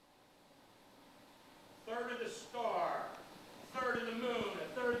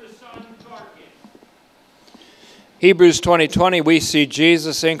Hebrews 2020, we see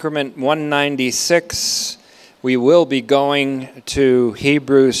Jesus, increment 196. We will be going to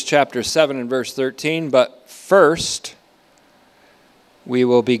Hebrews chapter 7 and verse 13, but first we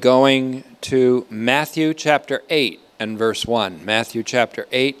will be going to Matthew chapter 8 and verse 1. Matthew chapter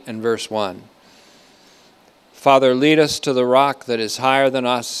 8 and verse 1. Father, lead us to the rock that is higher than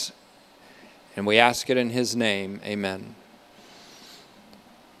us, and we ask it in his name. Amen.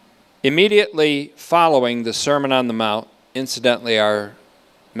 Immediately following the Sermon on the Mount, incidentally, our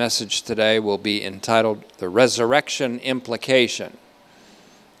message today will be entitled The Resurrection Implication,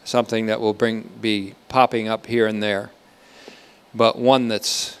 something that will be popping up here and there, but one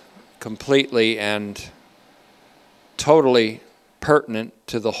that's completely and totally pertinent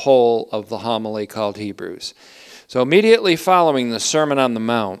to the whole of the homily called Hebrews. So immediately following the Sermon on the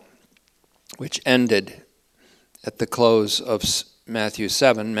Mount, which ended at the close of Matthew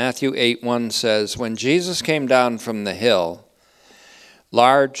 7, Matthew 8:1 says, when Jesus came down from the hill,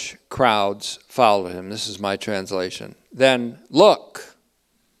 large crowds followed him. This is my translation. Then, look,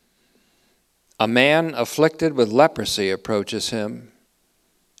 a man afflicted with leprosy approaches him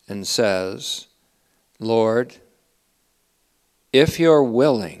and says, Lord, if you're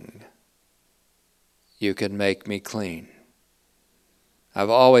willing, you can make me clean. I've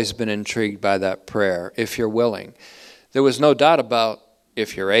always been intrigued by that prayer, if you're willing. There was no doubt about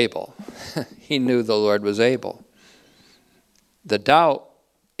if you're able. He knew the Lord was able. The doubt,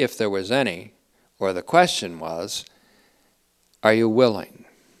 if there was any, or the question was, are you willing?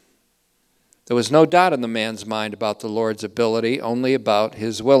 There was no doubt in the man's mind about the Lord's ability, only about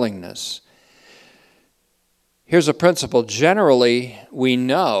his willingness. Here's a principle. Generally, we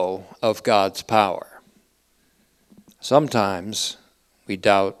know of God's power. Sometimes we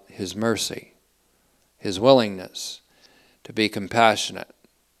doubt his mercy, his willingness to be compassionate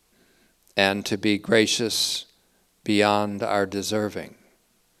and to be gracious beyond our deserving.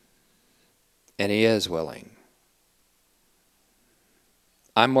 And he is willing.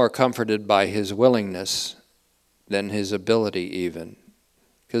 I'm more comforted by his willingness than his ability even,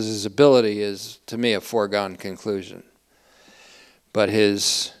 because his ability is, to me, a foregone conclusion. But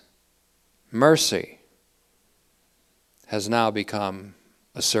his mercy has now become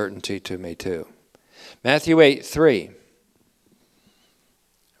a certainty to me too. Matthew 8:3.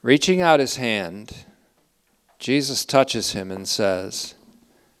 Reaching out his hand, Jesus touches him and says,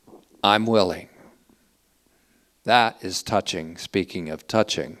 I'm willing. That is touching. Speaking of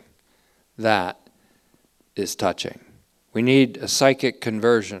touching, that is touching. We need a psychic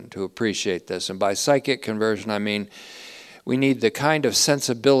conversion to appreciate this. And by psychic conversion, I mean we need the kind of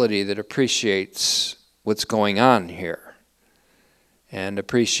sensibility that appreciates what's going on here and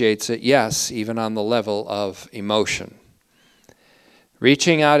appreciates it, yes, even on the level of emotion.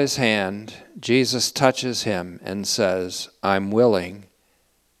 Reaching out his hand, Jesus touches him and says, I'm willing,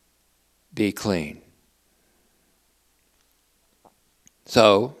 be clean.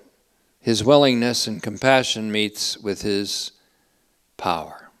 So, his willingness and compassion meets with his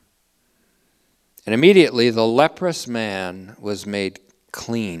power. And immediately the leprous man was made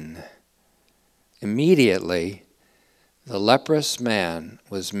clean. Immediately the leprous man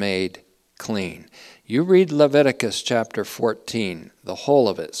was made clean. You read Leviticus chapter 14, the whole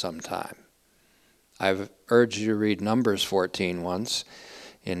of it sometime. I've urged you to read Numbers 14 once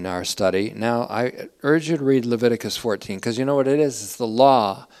in our study. Now, I urge you to read Leviticus 14, because you know what it is? It's the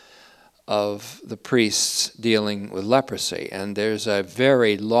law of the priests dealing with leprosy. And there's a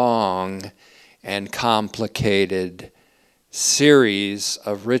very long and complicated series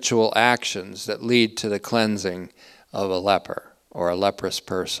of ritual actions that lead to the cleansing of a leper or a leprous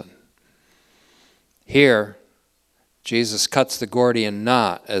person. Here, Jesus cuts the Gordian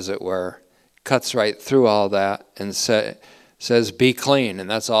knot, as it were, cuts right through all that and says, be clean, and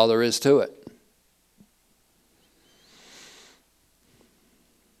that's all there is to it.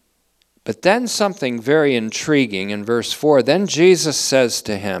 But then something very intriguing in verse 4. Then Jesus says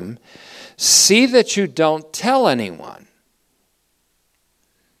to him, see that you don't tell anyone.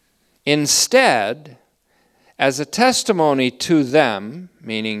 Instead, as a testimony to them,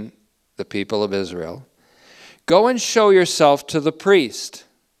 meaning the people of Israel, go and show yourself to the priest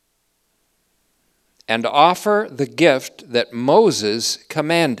and offer the gift that Moses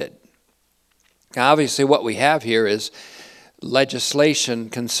commanded. Now, obviously, what we have here is legislation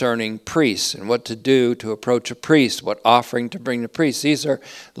concerning priests and what to do to approach a priest, what offering to bring to priests. These are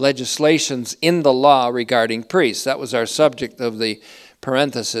legislations in the law regarding priests. That was our subject of the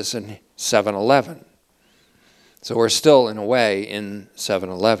parenthesis in 7:11. So we're still, in a way, in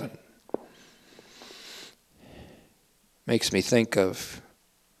 7:11. Makes me think of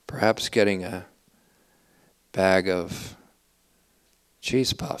perhaps getting a bag of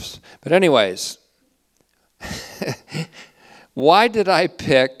cheese puffs. But anyways, why did I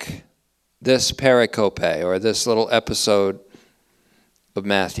pick this pericope, or this little episode of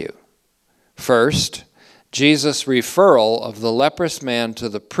Matthew? First, Jesus' referral of the leprous man to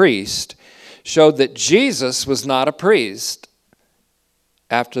the priest showed that Jesus was not a priest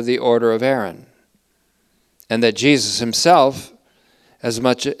after the order of Aaron, and that Jesus himself as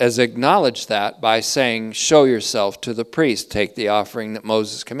much as acknowledged that by saying, show yourself to the priest, take the offering that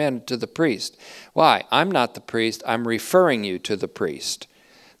Moses commanded to the priest. Why? I'm not the priest, I'm referring you to the priest.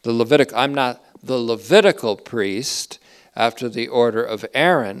 I'm not the Levitical priest after the order of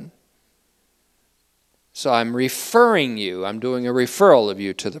Aaron, so I'm referring you, I'm doing a referral of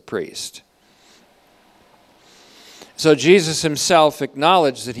you to the priest. So Jesus himself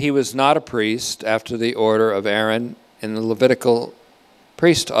acknowledged that he was not a priest after the order of Aaron in the Levitical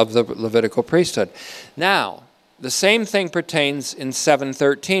priesthood. Now, the same thing pertains in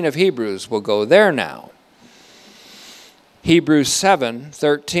 7:13 of Hebrews. We'll go there now. Hebrews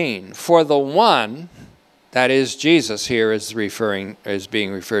 7:13. For the one, that is Jesus here is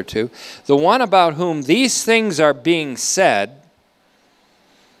being referred to, the one about whom these things are being said,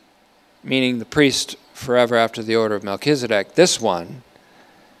 meaning the priest forever after the order of Melchizedek, this one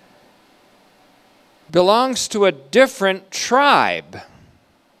belongs to a different tribe,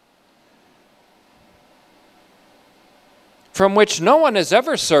 from which no one has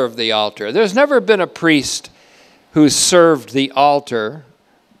ever served the altar. There's never been a priest who served the altar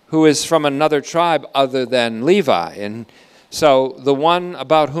who is from another tribe other than Levi. And so the one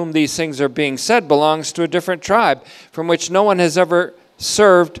about whom these things are being said belongs to a different tribe, from which no one has ever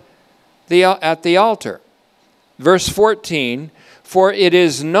served at the altar. Verse 14, for it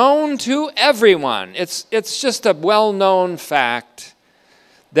is known to everyone, it's just a well-known fact,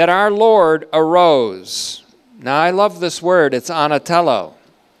 that our Lord arose. Now I love this word, it's anatello.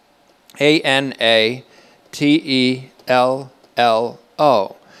 A-N-A-T-E-L-L-O.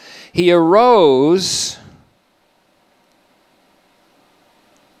 He arose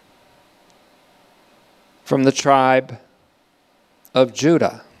from the tribe of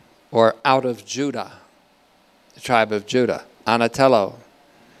Judah, or out of Judah, the tribe of Judah, anatello.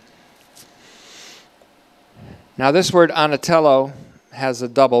 Now this word anatello has a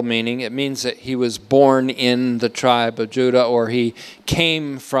double meaning. It means that he was born in the tribe of Judah, or he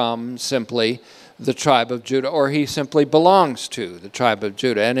came from simply the tribe of Judah, or he simply belongs to the tribe of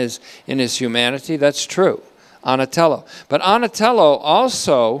Judah. And in his humanity, that's true, anatello. But anatello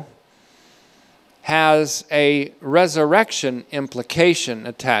also has a resurrection implication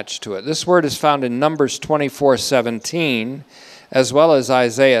attached to it. This word is found in Numbers 24:17, as well as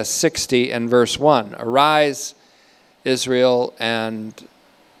Isaiah 60 and verse 1. Arise, Israel, and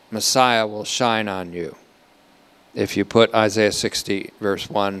Messiah will shine on you. If you put Isaiah 60 verse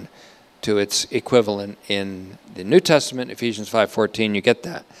 1 to its equivalent in the New Testament, Ephesians 5:14, you get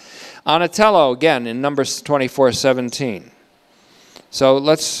that. Anatello, again, in Numbers 24:17. So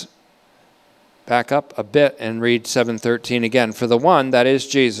let's back up a bit and read 7:13 again. For the one, that is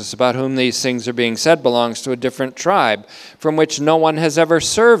Jesus, about whom these things are being said, belongs to a different tribe, from which no one has ever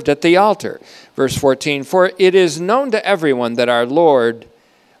served at the altar. Verse 14, for it is known to everyone that our Lord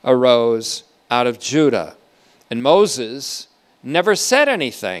arose out of Judah. And Moses never said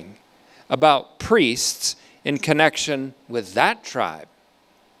anything about priests in connection with that tribe.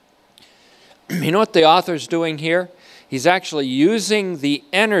 You know what the author's doing here? He's actually using the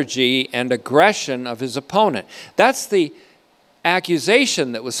energy and aggression of his opponent. That's the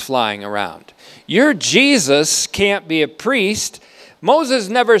accusation that was flying around. Your Jesus can't be a priest. Moses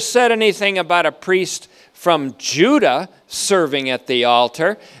never said anything about a priest from Judah serving at the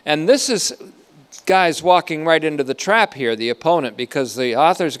altar. And this is, guys, walking right into the trap here, the opponent, because the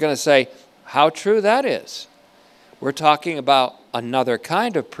author's going to say how true that is. We're talking about another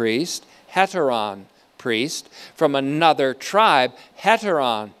kind of priest, heteron priest, from another tribe,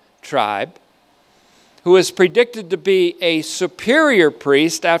 heteron tribe, who is predicted to be a superior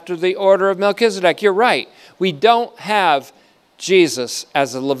priest after the order of Melchizedek. You're right. We don't have Jesus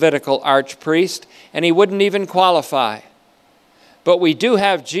as a Levitical archpriest, and he wouldn't even qualify. But we do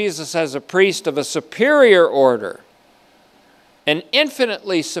have Jesus as a priest of a superior order, an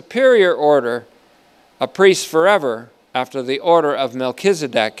infinitely superior order, a priest forever after the order of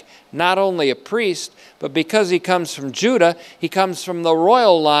Melchizedek. Not only a priest, but because he comes from Judah, he comes from the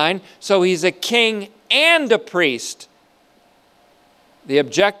royal line, so he's a king and a priest. The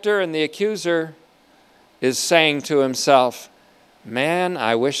objector and the accuser is saying to himself, man,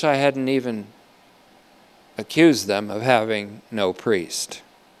 I wish I hadn't even accused them of having no priest.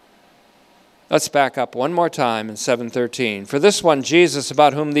 Let's back up one more time in 7:13. For this one, Jesus,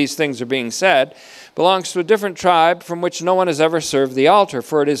 about whom these things are being said, belongs to a different tribe from which no one has ever served the altar.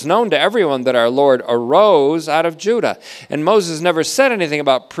 For it is known to everyone that our Lord arose out of Judah. And Moses never said anything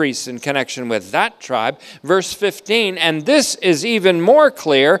about priests in connection with that tribe. Verse 15, and this is even more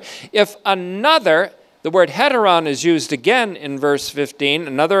clear. If another, the word heteron is used again in verse 15,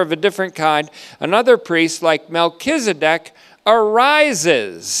 another of a different kind, another priest like Melchizedek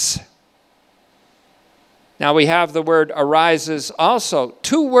arises. Now we have the word arises also.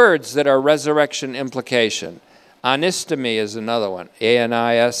 Two words that are resurrection implication. Anistemi is another one.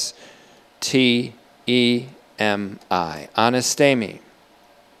 Anistemi. Anistemi.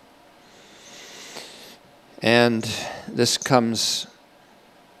 And this comes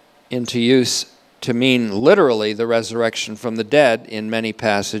into use to mean literally the resurrection from the dead in many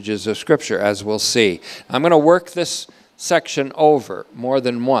passages of Scripture, as we'll see. I'm going to work this section over more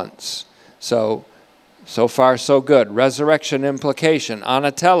than once. So far, so good. Resurrection implication,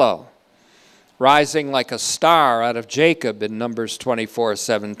 anatello, rising like a star out of Jacob in Numbers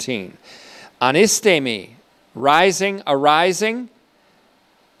 24:17. Anistemi, rising, arising,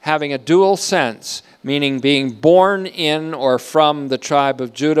 having a dual sense, meaning being born in or from the tribe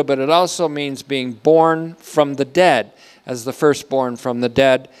of Judah, but it also means being born from the dead. As the firstborn from the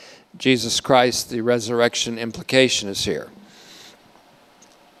dead, Jesus Christ, the resurrection implication is here.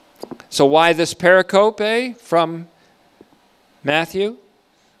 So why this pericope from Matthew?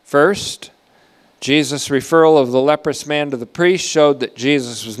 First, Jesus' referral of the leprous man to the priest showed that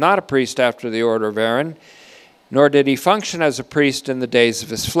Jesus was not a priest after the order of Aaron, nor did he function as a priest in the days of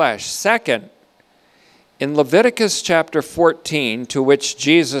his flesh. Second, in Leviticus chapter 14, to which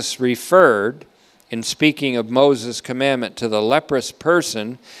Jesus referred in speaking of Moses' commandment to the leprous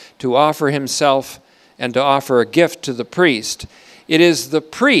person to offer himself and to offer a gift to the priest, it is the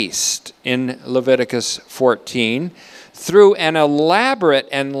priest in Leviticus 14, through an elaborate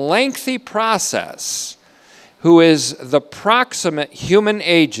and lengthy process, who is the proximate human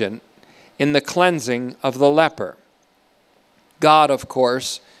agent in the cleansing of the leper. God, of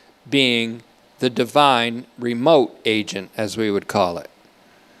course, being the divine remote agent, as we would call it,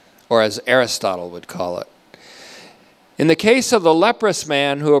 or as Aristotle would call it. In the case of the leprous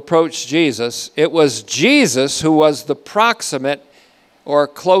man who approached Jesus, it was Jesus who was the proximate or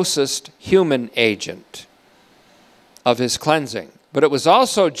closest human agent of his cleansing. But it was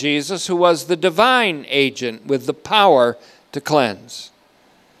also Jesus who was the divine agent with the power to cleanse.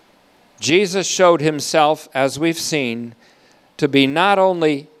 Jesus showed himself, as we've seen, to be not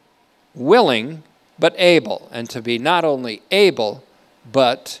only willing, but able, and to be not only able,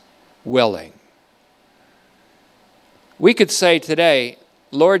 but willing. We could say today,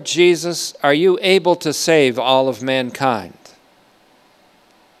 Lord Jesus, are you able to save all of mankind?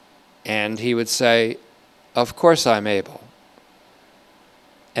 And he would say, of course I'm able.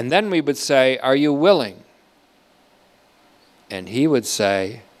 And then we would say, are you willing? And he would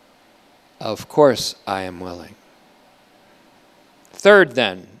say, of course I am willing. Third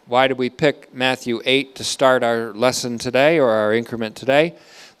then, why did we pick Matthew 8 to start our lesson today, or our increment today?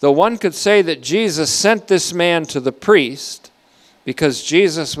 Though one could say that Jesus sent this man to the priest because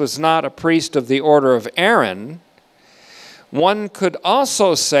Jesus was not a priest of the order of Aaron, one could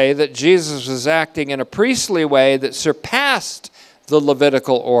also say that Jesus was acting in a priestly way that surpassed the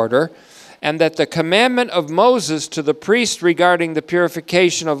Levitical order, and that the commandment of Moses to the priest regarding the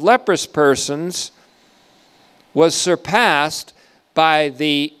purification of leprous persons was surpassed by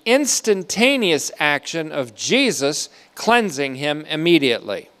the instantaneous action of Jesus cleansing him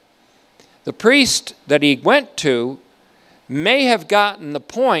immediately. The priest that he went to may have gotten the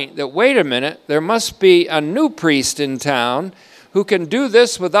point that, wait a minute, there must be a new priest in town who can do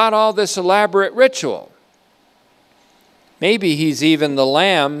this without all this elaborate ritual. Maybe he's even the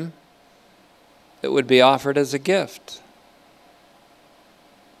lamb that would be offered as a gift.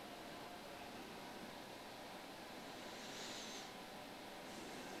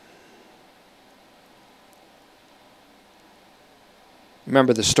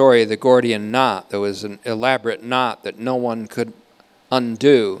 Remember the story of the Gordian knot. There was an elaborate knot that no one could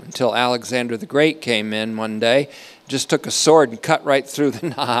undo until Alexander the Great came in one day, just took a sword and cut right through the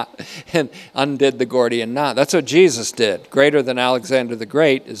knot and undid the Gordian knot. That's what Jesus did. Greater than Alexander the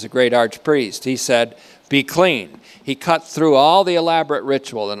Great is a great archpriest. He said, be clean. He cut through all the elaborate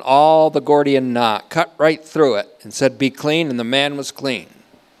ritual and all the Gordian knot, cut right through it and said, be clean, and the man was clean.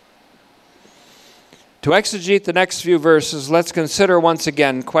 To exegete the next few verses, let's consider once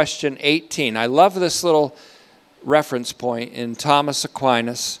again question 18. I love this little reference point in Thomas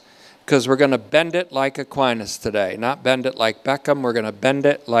Aquinas, because we're going to bend it like Aquinas today. Not bend it like Beckham, we're going to bend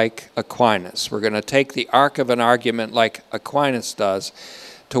it like Aquinas. We're going to take the arc of an argument like Aquinas does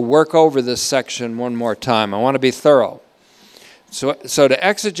to work over this section one more time. I want to be thorough. So to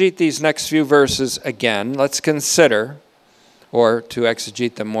exegete these next few verses again, let's consider, or to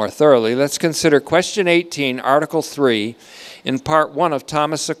exegete them more thoroughly, let's consider question 18, article 3, in part 1 of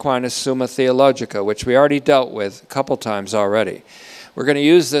Thomas Aquinas' Summa Theologica, which we already dealt with a couple times already. We're going to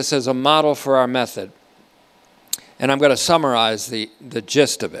use this as a model for our method. And I'm going to summarize the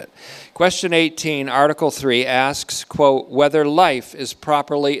gist of it. Question 18, article 3 asks, quote, whether life is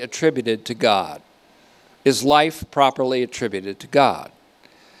properly attributed to God. Is life properly attributed to God?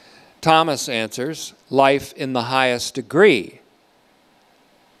 Thomas answers, life in the highest degree,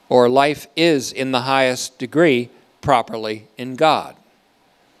 or life is in the highest degree properly in God.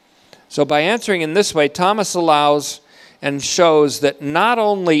 So by answering in this way, Thomas allows and shows that not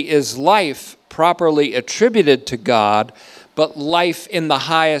only is life properly attributed to God, but life in the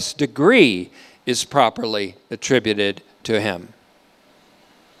highest degree is properly attributed to him.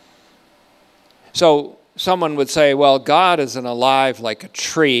 So someone would say, well, God isn't alive like a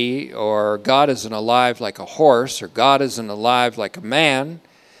tree, or God isn't alive like a horse, or God isn't alive like a man.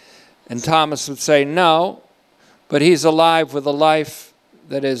 And Thomas would say, no, but he's alive with a life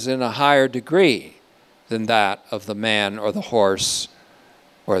that is in a higher degree than that of the man or the horse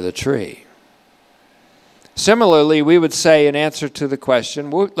or the tree. Similarly, we would say in answer to the question,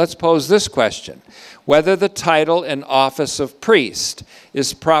 let's pose this question, whether the title and office of priest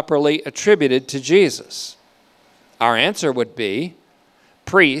is properly attributed to Jesus. Our answer would be,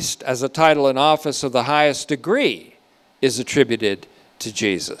 priest as a title and office of the highest degree is attributed to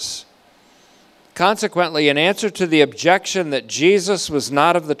Jesus. Consequently, in answer to the objection that Jesus was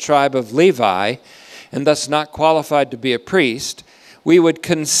not of the tribe of Levi and thus not qualified to be a priest, we would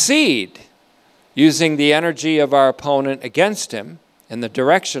concede, using the energy of our opponent against him and the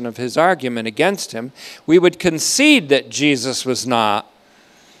direction of his argument against him, we would concede that Jesus was not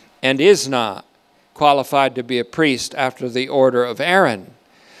and is not qualified to be a priest after the order of Aaron.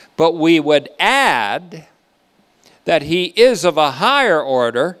 But we would add that he is of a higher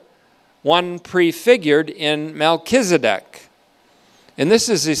order, one prefigured in Melchizedek. And this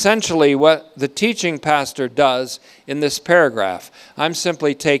is essentially what the teaching pastor does in this paragraph. I'm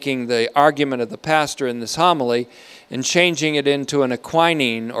simply taking the argument of the pastor in this homily and changing it into an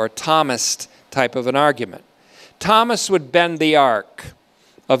Aquinine or Thomist type of an argument. Thomas would bend the arc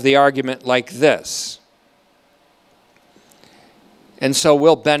of the argument like this. And so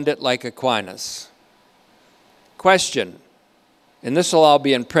we'll bend it like Aquinas. Question, and this will all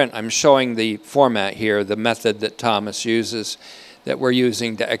be in print. I'm showing the format here, the method that Thomas uses, that we're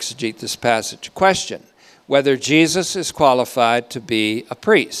using to exegete this passage. Question, whether Jesus is qualified to be a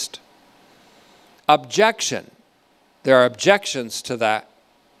priest. Objection. There are objections to that.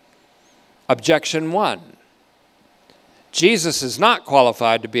 Objection 1. Jesus is not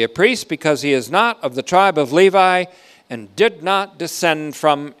qualified to be a priest because he is not of the tribe of Levi and did not descend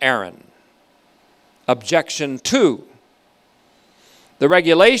from Aaron. Objection 2. The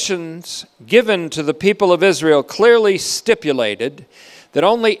regulations given to the people of Israel clearly stipulated that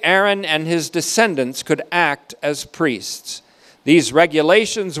only Aaron and his descendants could act as priests. These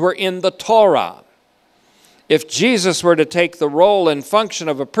regulations were in the Torah. If Jesus were to take the role and function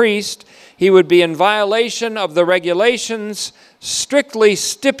of a priest, he would be in violation of the regulations strictly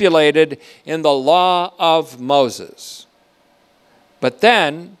stipulated in the law of Moses. But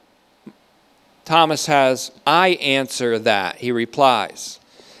then Thomas has, I answer that, he replies.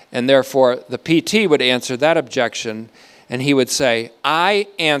 And therefore, the PT would answer that objection, and he would say, I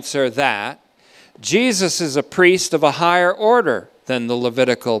answer that. Jesus is a priest of a higher order than the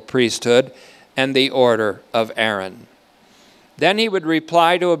Levitical priesthood and the order of Aaron. Then he would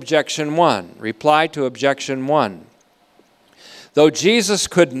reply to objection 1. Reply to objection 1. Though Jesus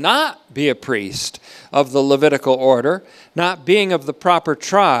could not be a priest of the Levitical order, not being of the proper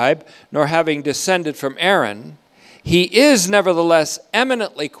tribe, nor having descended from Aaron, he is nevertheless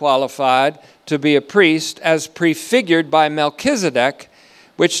eminently qualified to be a priest as prefigured by Melchizedek,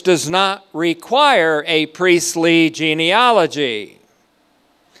 which does not require a priestly genealogy.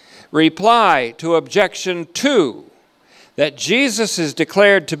 Reply to objection 2, that Jesus is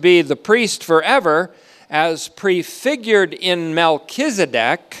declared to be the priest forever as prefigured in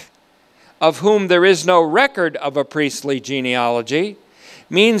Melchizedek, of whom there is no record of a priestly genealogy,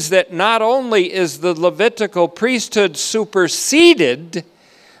 means that not only is the Levitical priesthood superseded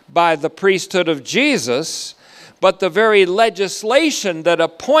by the priesthood of Jesus, but the very legislation that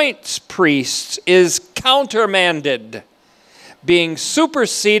appoints priests is countermanded being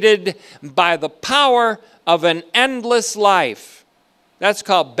superseded by the power of an endless life. That's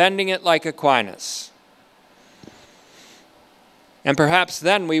called bending it like Aquinas. And perhaps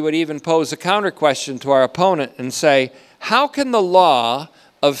then we would even pose a counter question to our opponent and say, how can the law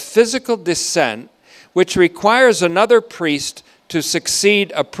of physical descent, which requires another priest to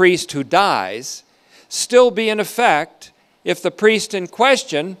succeed a priest who dies, still be in effect if the priest in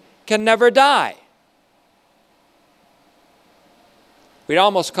question can never die? We'd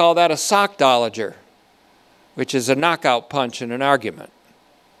almost call that a sockdologer, which is a knockout punch in an argument.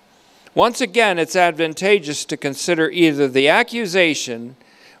 Once again, it's advantageous to consider either the accusation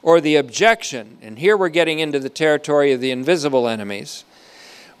or the objection, and here we're getting into the territory of the invisible enemies.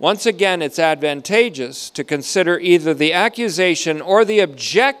 Once again, it's advantageous to consider either the accusation or the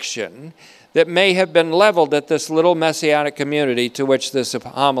objection that may have been leveled at this little Messianic community to which this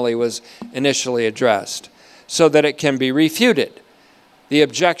homily was initially addressed, so that it can be refuted. The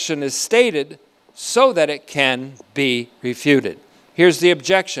objection is stated so that it can be refuted. Here's the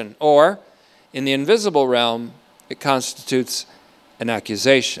objection, or in the invisible realm, it constitutes an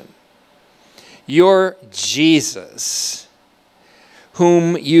accusation. Your Jesus,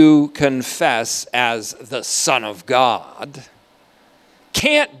 whom you confess as the Son of God,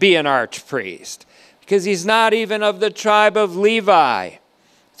 can't be an archpriest because he's not even of the tribe of Levi.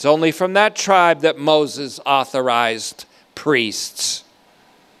 It's only from that tribe that Moses authorized priests.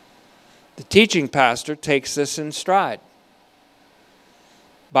 The teaching pastor takes this in stride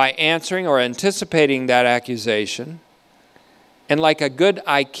by answering or anticipating that accusation, and like a good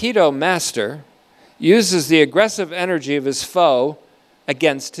Aikido master, uses the aggressive energy of his foe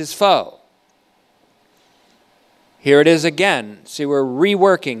against his foe. Here it is again. See, we're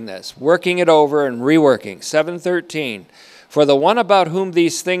reworking this, working it over and reworking. 7:13. For the one about whom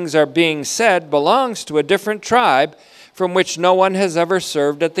these things are being said belongs to a different tribe from which no one has ever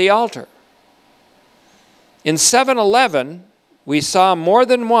served at the altar. In 7:11, we saw more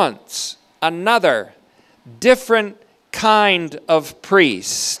than once another different kind of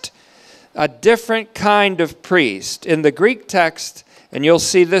priest. A different kind of priest. In the Greek text, and you'll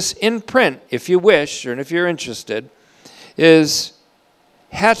see this in print if you wish, or if you're interested, is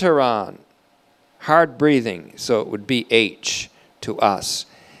heteron. Hard breathing, so it would be H to us.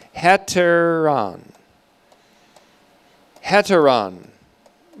 Heteron. Heteron,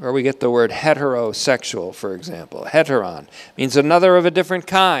 where we get the word heterosexual, for example. Heteron means another of a different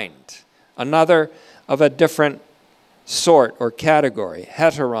kind, another of a different sort or category.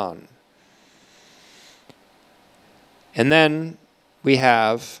 Heteron. And then we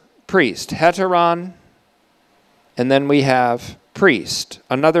have priest. Heteron, and then we have priest,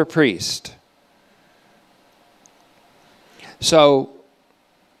 another priest. So,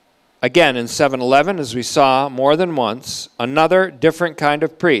 again, in 7:11, as we saw more than once, another different kind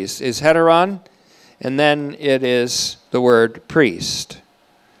of priest is heteron, and then it is the word priest.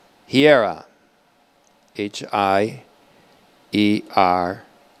 Hiera. Hiera.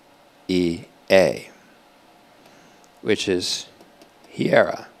 Which is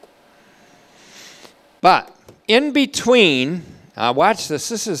hiera. But in between, watch this.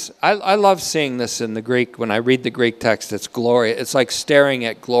 This is I love seeing this in the Greek. When I read the Greek text, it's glory. It's like staring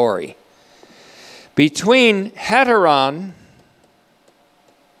at glory. Between heteron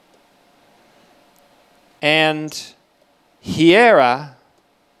and hiera,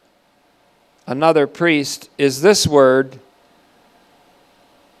 another priest, is this word,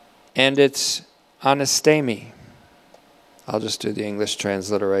 and it's anastemi. I'll just do the English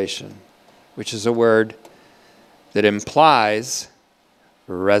transliteration, which is a word that implies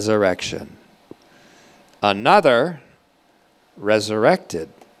resurrection. Another resurrected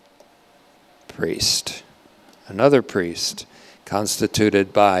priest. Another priest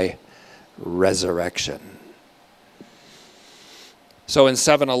constituted by resurrection. So in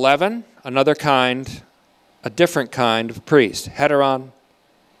 7:11, another kind, a different kind of priest. Heteron,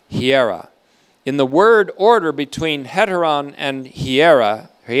 hiera. In the word order between heteron and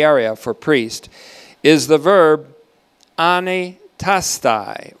hiera for priest, is the verb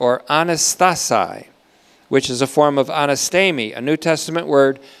anatastai or anastasai, which is a form of anastemi, a New Testament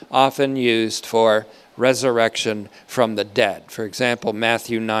word often used for resurrection from the dead. For example,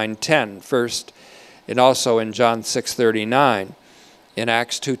 Matthew 9:10 first, and also in John 6:39, in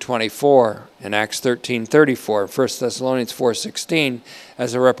Acts 2:24, in Acts 13:34, 1 Thessalonians 4:16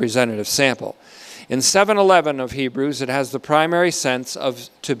 as a representative sample. In 7:11 of Hebrews, it has the primary sense of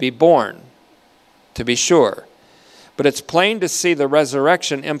to be born, to be sure. But it's plain to see the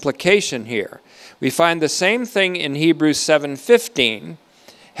resurrection implication here. We find the same thing in Hebrews 7:15.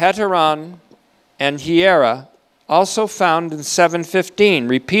 Heteron and hiera also found in 7:15,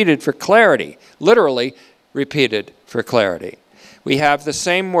 repeated for clarity, literally repeated for clarity. We have the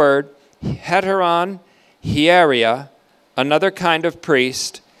same word, heteron, hieria, another kind of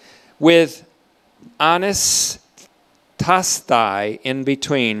priest, with anistastai in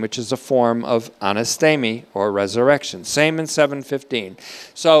between, which is a form of anastemi, or resurrection. Same in 7:15.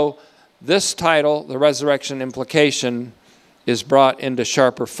 So this title, the resurrection implication, is brought into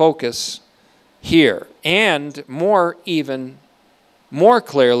sharper focus here, and more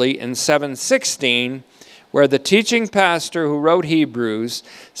clearly in 7:16, where the teaching pastor who wrote Hebrews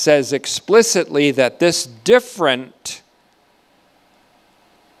says explicitly that this different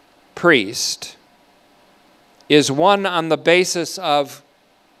priest is one on the basis of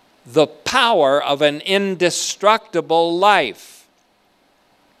the power of an indestructible life.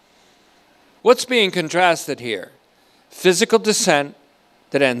 What's being contrasted here? Physical descent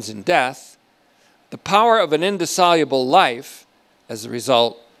that ends in death, the power of an indissoluble life as a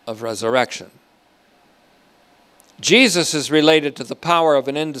result of resurrection. Jesus is related to the power of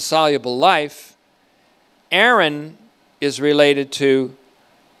an indissoluble life. Aaron is related to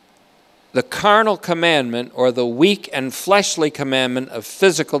the carnal commandment, or the weak and fleshly commandment of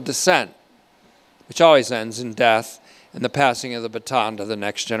physical descent, which always ends in death and the passing of the baton to the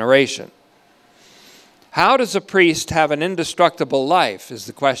next generation. How does a priest have an indestructible life is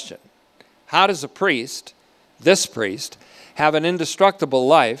the question. How does a priest, this priest, have an indestructible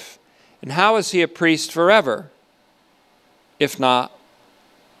life, and how is he a priest forever, if not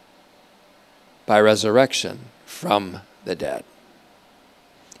by resurrection from the dead?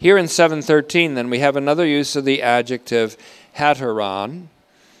 Here in 7:13, then, we have another use of the adjective heteron,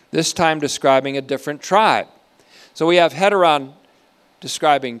 this time describing a different tribe. So we have heteron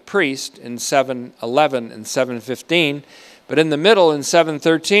describing priest in 7:11 and 7:15, but in the middle in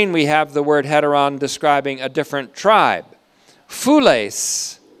 7:13 we have the word heteron describing a different tribe.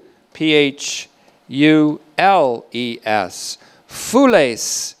 Phules, P-H-U-L-E-S,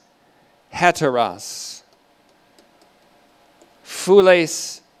 Phules heteros.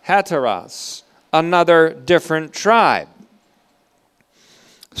 Phules heteros, another different tribe.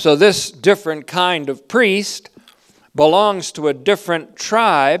 So this different kind of priest belongs to a different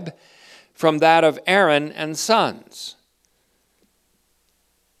tribe from that of Aaron and sons.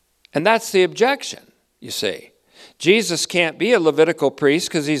 And that's the objection, you see. Jesus can't be a Levitical priest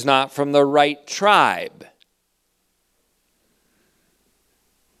because he's not from the right tribe.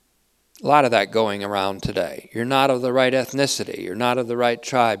 A lot of that going around today. You're not of the right ethnicity. You're not of the right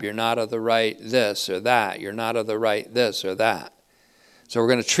tribe. You're not of the right this or that. You're not of the right this or that. So we're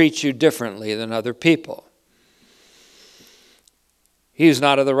going to treat you differently than other people. He's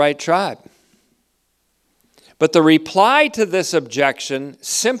not of the right tribe. But the reply to this objection,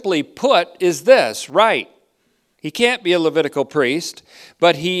 simply put, is this, right? He can't be a Levitical priest,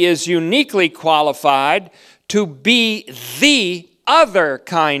 but he is uniquely qualified to be the other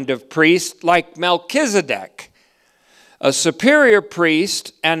kind of priest, like Melchizedek, a superior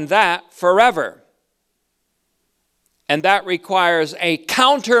priest, and that forever. And that requires a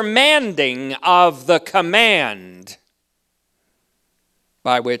countermanding of the command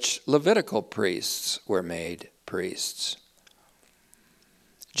by which Levitical priests were made priests.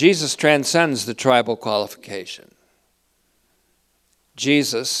 Jesus transcends the tribal qualification.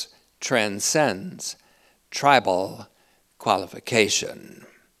 Jesus transcends tribal qualification.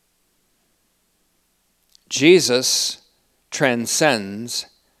 Jesus transcends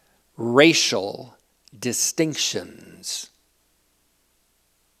racial distinctions.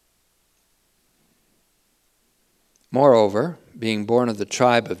 Moreover, being born of the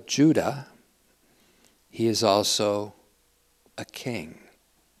tribe of Judah, he is also a king.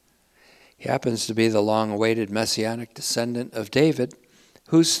 He happens to be the long-awaited messianic descendant of David,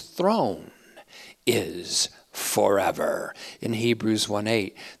 whose throne is forever. In Hebrews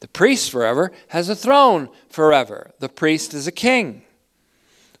 1:8, the priest forever has a throne forever. The priest is a king.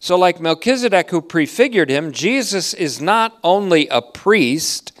 So like Melchizedek, who prefigured him, Jesus is not only a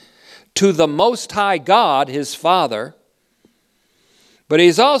priest to the Most High God, his Father, but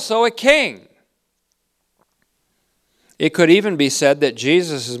he's also a king. It could even be said that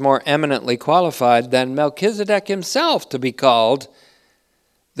Jesus is more eminently qualified than Melchizedek himself to be called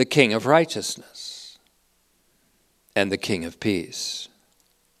the King of Righteousness and the King of Peace.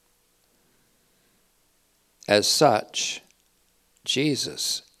 As such,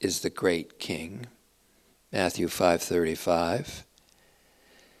 Jesus is the great King. Matthew 5:35.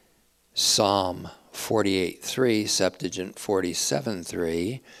 Psalm 48:3, Septuagint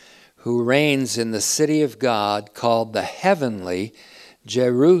 47:3, who reigns in the city of God called the heavenly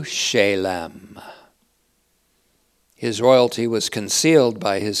Jerusalem. His royalty was concealed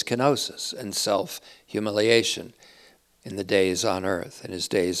by his kenosis and self-humiliation in the days on earth, in his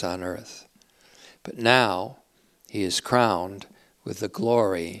days on earth. But now he is crowned with the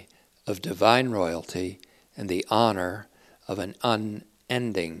glory of divine royalty and the honor of an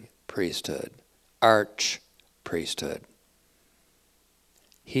unending priesthood, arch-priesthood.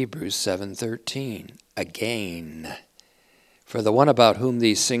 Hebrews 7:13, again. For the one about whom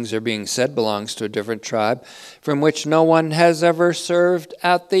these things are being said belongs to a different tribe, from which no one has ever served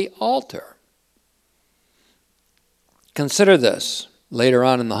at the altar. Consider this. Later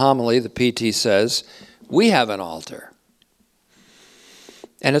on in the homily, the PT says, we have an altar.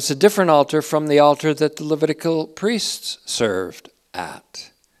 And it's a different altar from the altar that the Levitical priests served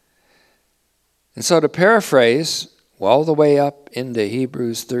at. And so to paraphrase, all the way up into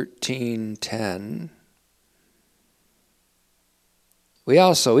Hebrews 13:10, we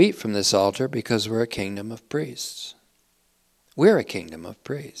also eat from this altar because we're a kingdom of priests. We're a kingdom of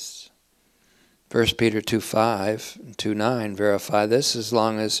priests. 1 Peter 2:5 and 2:9 verify this as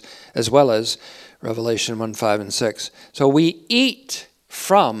well as Revelation 1:5 and 6. So we eat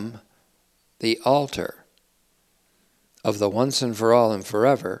from the altar of the once and for all and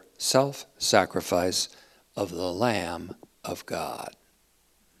forever self-sacrifice of the Lamb of God.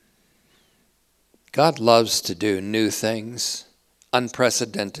 God loves to do new things,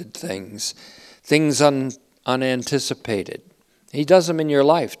 unprecedented things, things unanticipated. He does them in your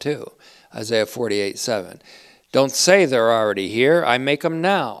life too. Isaiah 48:7. Don't say they're already here. I make them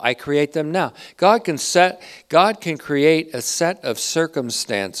now. I create them now. God can create a set of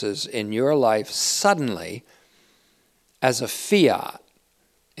circumstances in your life suddenly as a fiat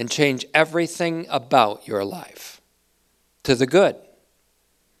and change everything about your life to the good.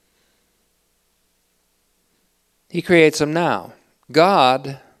 He creates them now.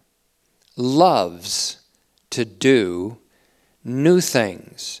 God loves to do new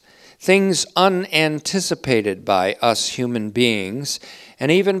things. Things unanticipated by us human beings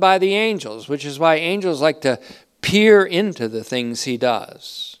and even by the angels, which is why angels like to peer into the things he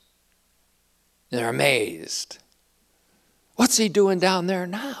does. They're amazed. What's he doing down there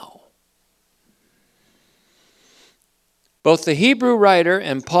now? Both the Hebrew writer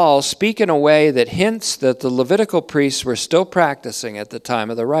and Paul speak in a way that hints that the Levitical priests were still practicing at the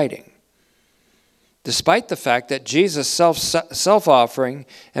time of the writing, despite the fact that Jesus' self-offering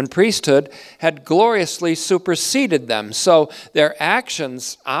and priesthood had gloriously superseded them. So their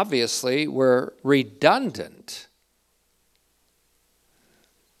actions obviously were redundant.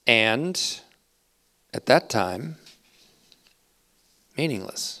 And at that time,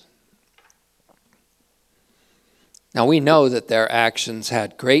 meaningless. Now we know that their actions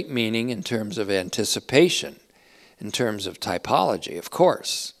had great meaning in terms of anticipation, in terms of typology, of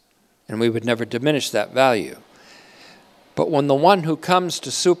course. And we would never diminish that value. But when the one who comes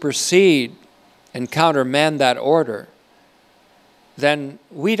to supersede and countermand that order, then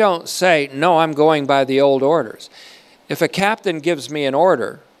we don't say, no, I'm going by the old orders. If a captain gives me an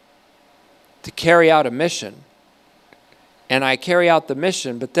order to carry out a mission, and I carry out the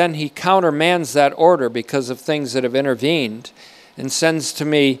mission, but then he countermands that order because of things that have intervened and sends to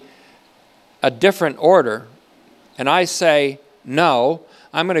me a different order, and I say, no,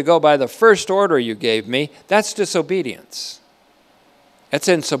 I'm going to go by the first order you gave me, that's disobedience. That's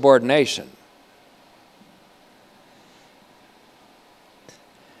insubordination.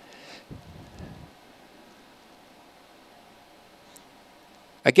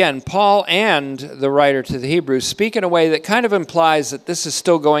 Again, Paul and the writer to the Hebrews speak in a way that kind of implies that this is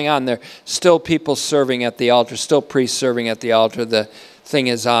still going on. There are still people serving at the altar, still priests serving at the altar. The thing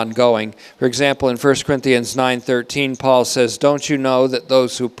is ongoing. For example, in 1 Corinthians 9:13, Paul says, don't you know that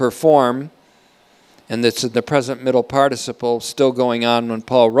those who perform, and it's in the present middle participle still going on when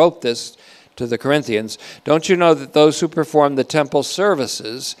Paul wrote this to the Corinthians, don't you know that those who perform the temple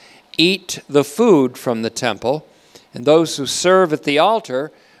services eat the food from the temple, and those who serve at the altar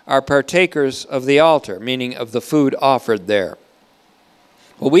are partakers of the altar, meaning of the food offered there.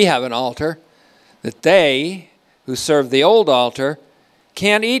 Well, we have an altar that they who serve the old altar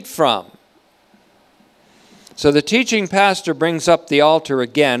can't eat from. So the teaching pastor brings up the altar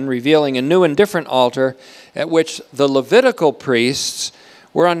again, revealing a new and different altar at which the Levitical priests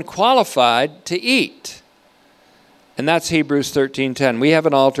were unqualified to eat. And that's Hebrews 13:10. We have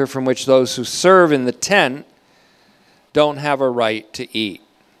an altar from which those who serve in the tent don't have a right to eat.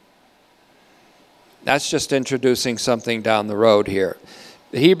 That's just introducing something down the road here.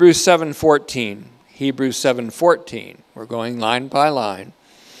 Hebrews 7:14. We're going line by line.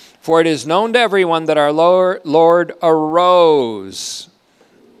 For it is known to everyone that our Lord arose.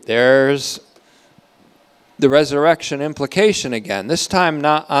 There's the resurrection implication again. This time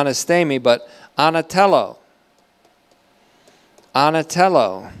not anastemi, but anatello.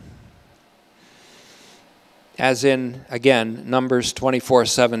 Anatello. As in, again, Numbers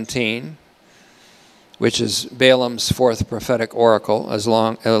 24:17, which is Balaam's fourth prophetic oracle,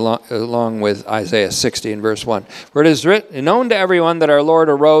 along with Isaiah 60 and verse 1. For it is written, known to everyone that our Lord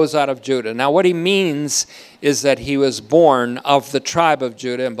arose out of Judah. Now what he means is that he was born of the tribe of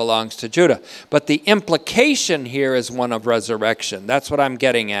Judah and belongs to Judah. But the implication here is one of resurrection. That's what I'm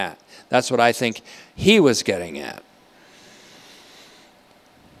getting at. That's what I think he was getting at.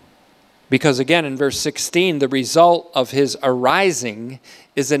 Because again, in verse 16, the result of his arising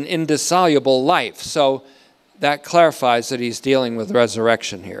is an indissoluble life. So that clarifies that he's dealing with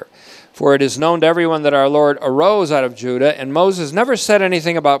resurrection here. For it is known to everyone that our Lord arose out of Judah, and Moses never said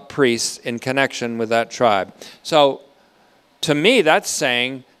anything about priests in connection with that tribe. So to me, that's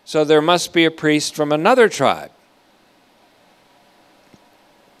saying, so there must be a priest from another tribe.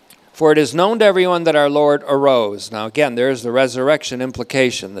 For it is known to everyone that our Lord arose. Now again, there's the resurrection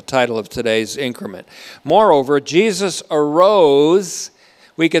implication, the title of today's increment. Moreover, Jesus arose,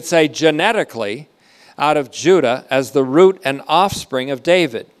 we could say genetically, out of Judah as the root and offspring of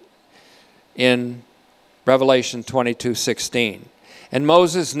David in Revelation 22:16. And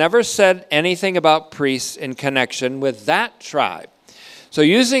Moses never said anything about priests in connection with that tribe. So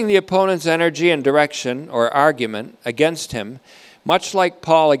using the opponent's energy and direction or argument against him, much like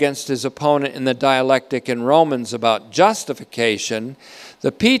Paul against his opponent in the dialectic in Romans about justification,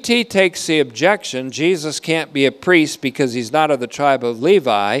 the PT takes the objection, Jesus can't be a priest because he's not of the tribe of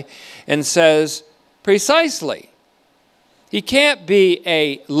Levi, and says, precisely, he can't be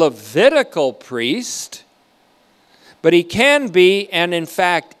a Levitical priest, but he can be, and in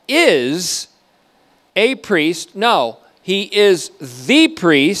fact is, a priest. No, he is the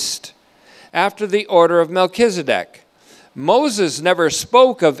priest after the order of Melchizedek. Moses never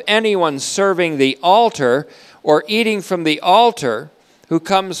spoke of anyone serving the altar or eating from the altar who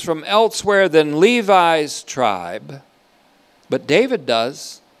comes from elsewhere than Levi's tribe, but David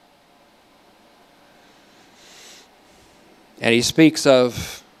does. And he speaks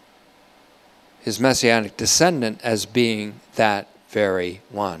of his messianic descendant as being that very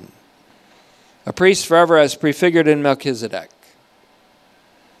one. A priest forever as prefigured in Melchizedek.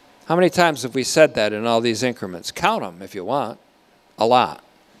 How many times have we said that in all these increments? Count them if you want. A lot.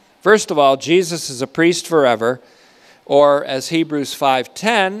 First of all, Jesus is a priest forever, or as Hebrews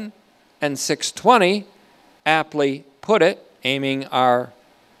 5:10 and 6:20 aptly put it, aiming our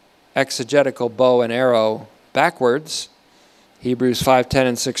exegetical bow and arrow backwards, Hebrews 5:10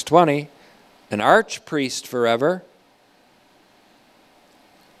 and 6:20, an archpriest forever,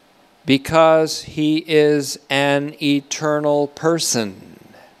 because he is an eternal person.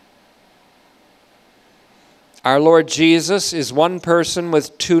 Our Lord Jesus is one person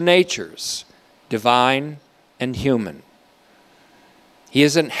with two natures, divine and human. He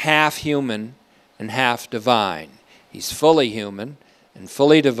isn't half human and half divine. He's fully human and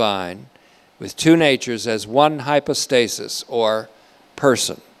fully divine with two natures as one hypostasis or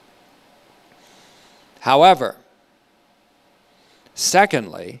person. However,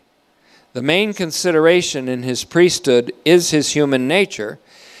 secondly, the main consideration in his priesthood is his human nature,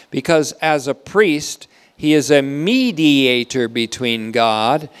 because as a priest, he is a mediator between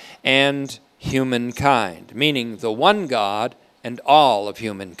God and humankind, meaning the one God and all of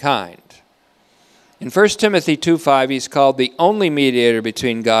humankind. In 1 Timothy 2:5, he's called the only mediator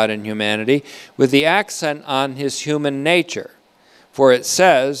between God and humanity, with the accent on his human nature. For it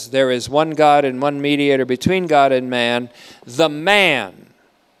says, there is one God and one mediator between God and man, the man,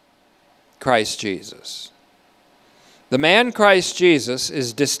 Christ Jesus. The man Christ Jesus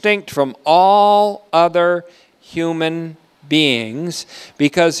is distinct from all other human beings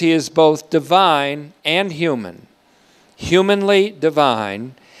because he is both divine and human, humanly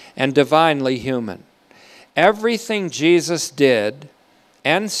divine and divinely human. Everything Jesus did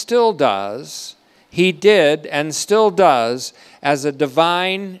and still does, he did and still does as a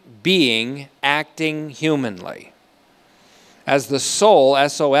divine being acting humanly. As the sole,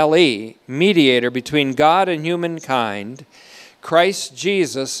 S-O-L-E, mediator between God and humankind, Christ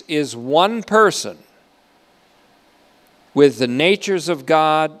Jesus is one person with the natures of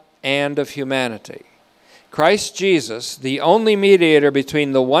God and of humanity. Christ Jesus, the only mediator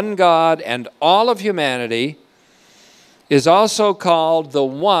between the one God and all of humanity, is also called the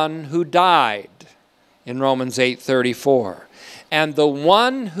one who died in Romans 8:34. And the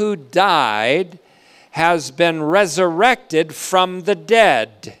one who died has been resurrected from the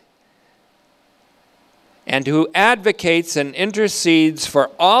dead, and who advocates and intercedes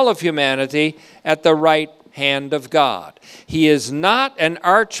for all of humanity at the right hand of God. He is not an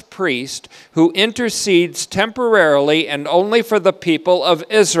archpriest who intercedes temporarily and only for the people of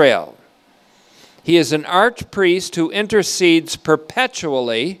Israel. He is an archpriest who intercedes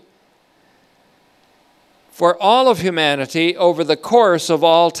perpetually for all of humanity over the course of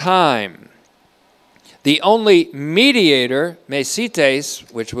all time. The only mediator,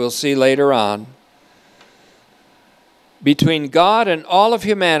 Mesites, which we'll see later on, between God and all of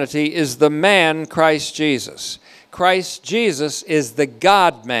humanity is the man Christ Jesus. Christ Jesus is the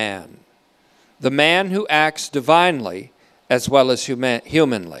God-man, the man who acts divinely as well as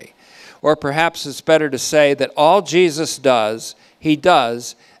humanly. Or perhaps it's better to say that all Jesus does, he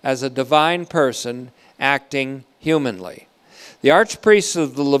does as a divine person acting humanly. The archpriests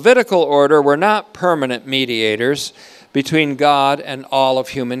of the Levitical order were not permanent mediators between God and all of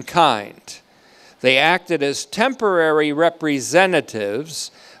humankind. They acted as temporary representatives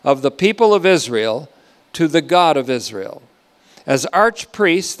of the people of Israel to the God of Israel. As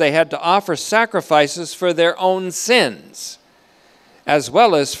archpriests, they had to offer sacrifices for their own sins, as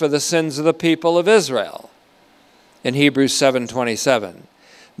well as for the sins of the people of Israel. In Hebrews 7:27,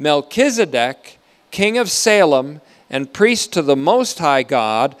 Melchizedek, king of Salem and priest to the Most High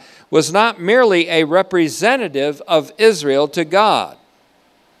God, was not merely a representative of Israel to God.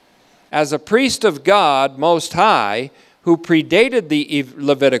 As a priest of God Most High, who predated the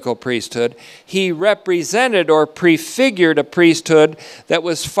Levitical priesthood, he represented or prefigured a priesthood that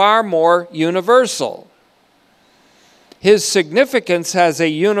was far more universal. His significance has a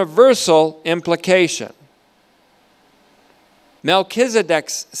universal implication.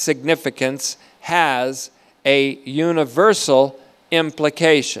 Melchizedek's significance has a universal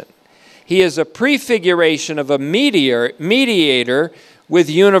implication. He is a prefiguration of a mediator with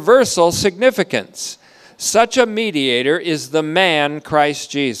universal significance. Such a mediator is the man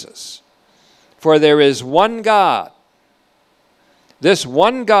Christ Jesus. For there is one God. This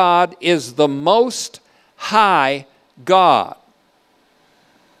one God is the Most High God.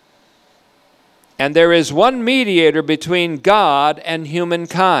 And there is one mediator between God and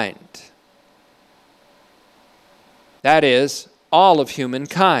humankind. That is, all of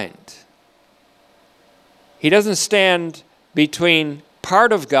humankind. He doesn't stand between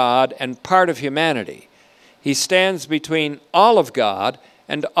part of God and part of humanity. He stands between all of God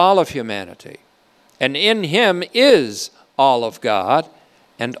and all of humanity. And in him is all of God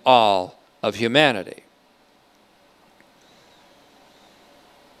and all of humanity.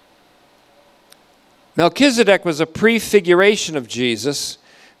 Melchizedek was a prefiguration of Jesus,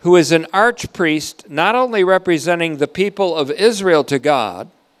 who is an archpriest not only representing the people of Israel to God,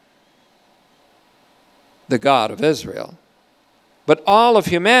 the God of Israel, but all of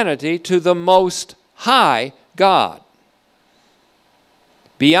humanity to the Most High God.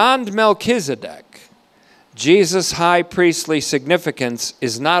 Beyond Melchizedek, Jesus' high priestly significance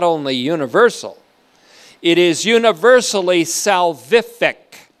is not only universal, it is universally salvific,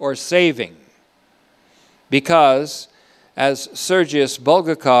 or saving. Because, as Sergius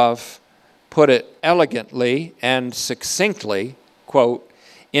Bulgakov put it elegantly and succinctly, quote,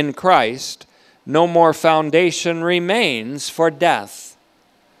 in Christ, no more foundation remains for death.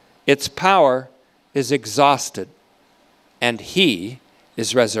 Its power is exhausted, and he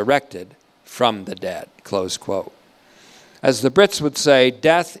is resurrected from the dead, close quote. As the Brits would say,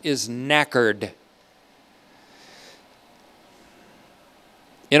 death is knackered.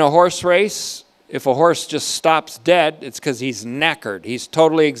 In a horse race, if a horse just stops dead, it's because he's knackered. He's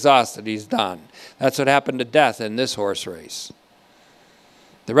totally exhausted. He's done. That's what happened to death in this horse race.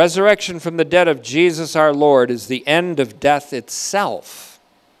 The resurrection from the dead of Jesus our Lord is the end of death itself.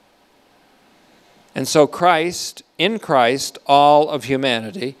 And so in Christ, all of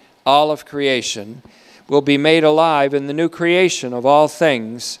humanity, all of creation, will be made alive in the new creation of all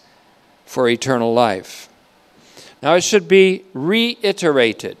things for eternal life. Now it should be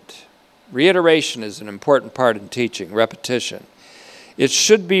reiterated. Reiteration is an important part in teaching, repetition. It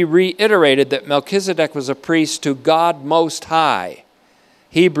should be reiterated that Melchizedek was a priest to God Most High,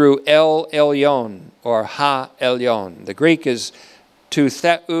 Hebrew El Elyon, or Ha Elyon. The Greek is to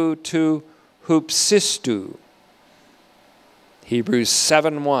Theu to Hupsistu, Hebrews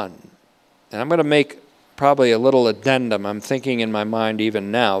 7:1. And I'm going to make probably a little addendum. I'm thinking in my mind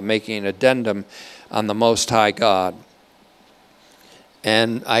even now, making an addendum on the Most High God.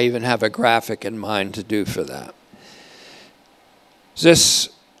 And I even have a graphic in mind to do for that. This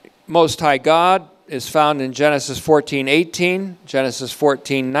Most High God is found in Genesis 14:18, Genesis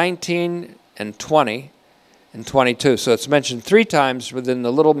 14:19 and 20, and 22. So it's mentioned 3 times within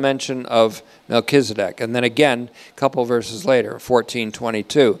the little mention of Melchizedek. And then again, a couple verses later,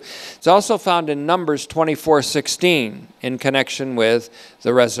 14:22. It's also found in Numbers 24:16 in connection with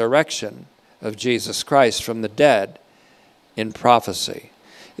the resurrection of Jesus Christ from the dead in prophecy.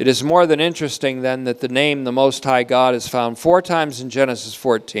 It is more than interesting then that the name the Most High God is found 4 times in Genesis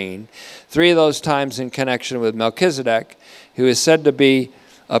 14, 3 of those times in connection with Melchizedek, who is said to be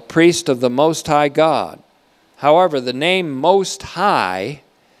a priest of the Most High God. However, the name Most High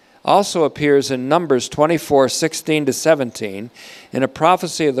also appears in Numbers 24:16-17 in a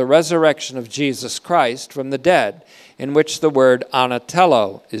prophecy of the resurrection of Jesus Christ from the dead, in which the word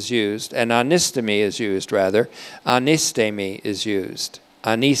anatello is used, and anistemi is used,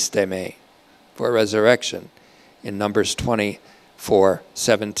 anisteme for resurrection in Numbers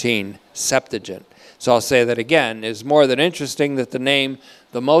 24:17 Septuagint. So I'll say that again. It is more than interesting that the name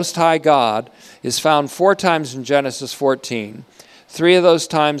the Most High God is found 4 times in Genesis 14, 3 of those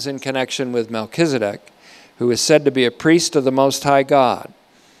times in connection with Melchizedek, who is said to be a priest of the Most High God.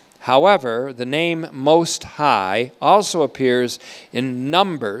 However, the name Most High also appears in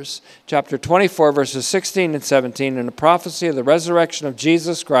Numbers chapter 24, verses 16 and 17 in a prophecy of the resurrection of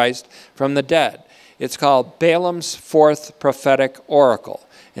Jesus Christ from the dead. It's called Balaam's 4th prophetic oracle.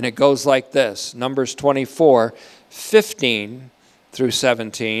 And it goes like this, Numbers 24:15 through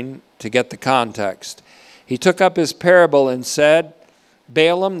 17, to get the context. He took up his parable and said,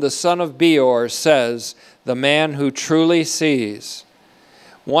 Balaam the son of Beor says, the man who truly sees,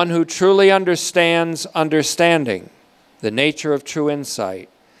 one who truly understands understanding, the nature of true insight,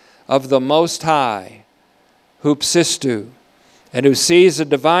 of the Most High, hupsistu, and who sees a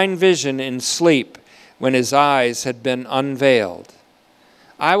divine vision in sleep when his eyes had been unveiled.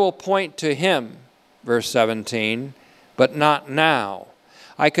 I will point to him, verse 17, but not now.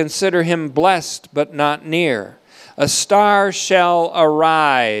 I consider him blessed, but not near. A star shall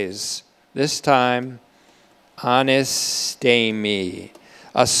arise, this time, anistemi,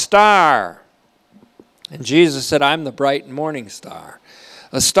 a star. And Jesus said, I'm the bright morning star.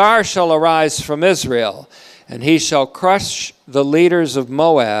 A star shall arise from Israel, and he shall crush the leaders of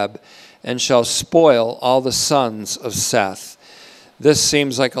Moab, and shall spoil all the sons of Seth. This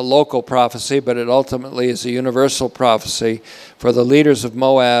seems like a local prophecy, but it ultimately is a universal prophecy, for the leaders of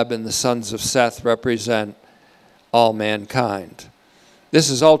Moab and the sons of Seth represent all mankind. This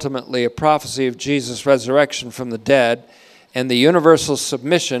is ultimately a prophecy of Jesus' resurrection from the dead and the universal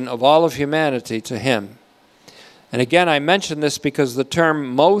submission of all of humanity to him. And again, I mention this because the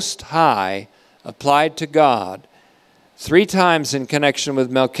term Most High applied to God 3 times in connection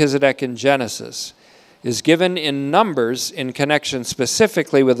with Melchizedek in Genesis is given in Numbers in connection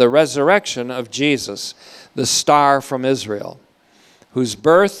specifically with the resurrection of Jesus, the star from Israel, whose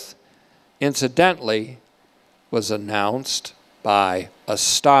birth, incidentally, was announced by a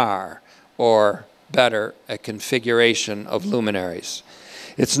star, or better, a configuration of luminaries.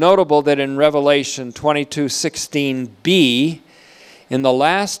 It's notable that in Revelation 22:16b, in the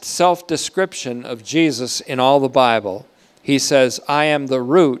last self-description of Jesus in all the Bible, he says, I am the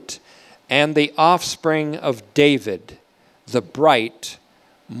root and the offspring of David, the bright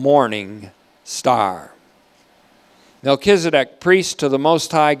morning star. Melchizedek, priest to the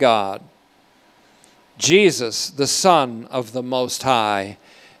Most High God. Jesus, the Son of the Most High,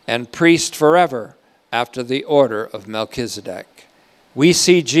 and priest forever after the order of Melchizedek. We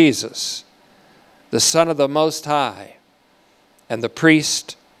see Jesus, the Son of the Most High, and the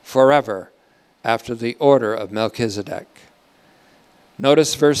priest forever after the order of Melchizedek.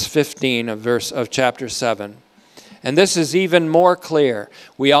 Notice verse 15 of chapter 7. And this is even more clear.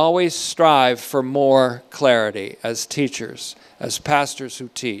 We always strive for more clarity as teachers, as pastors who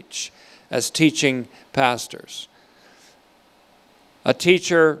teach, as teaching pastors. A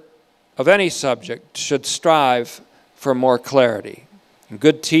teacher of any subject should strive for more clarity. And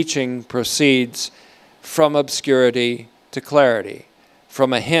good teaching proceeds from obscurity to clarity,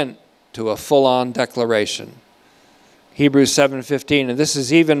 from a hint to a full-on declaration. Hebrews 7:15, and this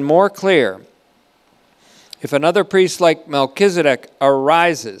is even more clear. If another priest like Melchizedek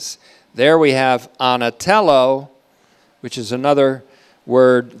arises, there we have anatello, which is another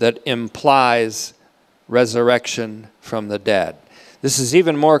word that implies resurrection from the dead. This is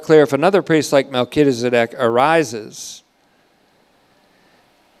even more clear. If another priest like Melchizedek arises,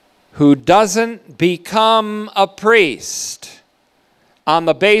 who doesn't become a priest on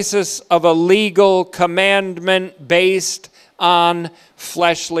the basis of a legal commandment based on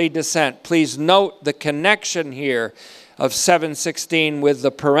fleshly descent. Please note the connection here of 7:16 with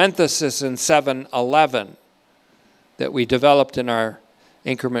the parenthesis in 7:11 that we developed in our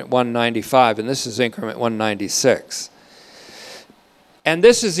increment 195, and this is increment 196. And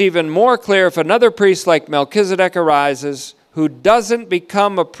this is even more clear if another priest like Melchizedek arises who doesn't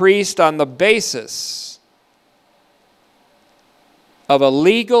become a priest on the basis of a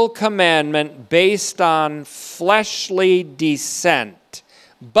legal commandment based on fleshly descent,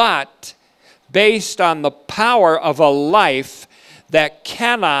 but based on the power of a life that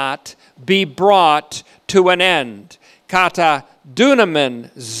cannot be brought to an end. Kata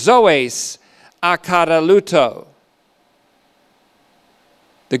dunamin zoes akataluto.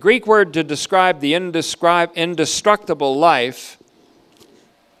 The Greek word to describe the indestructible life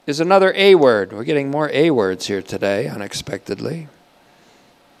is another A word. We're getting more A words here today, unexpectedly.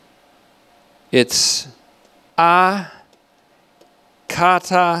 It's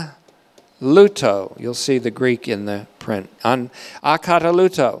akataluto. You'll see the Greek in the print.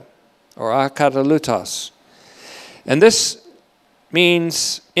 Akataluto, or akatalutos. And this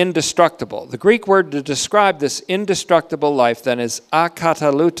means indestructible. The Greek word to describe this indestructible life then is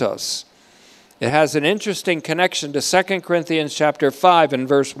akatalutos. It has an interesting connection to 2 Corinthians chapter 5 and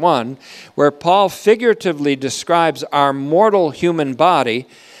verse 1, where Paul figuratively describes our mortal human body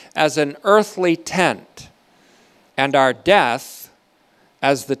as an earthly tent, and our death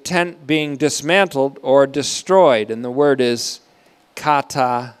as the tent being dismantled or destroyed. And the word is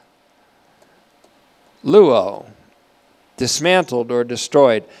kataluo, dismantled or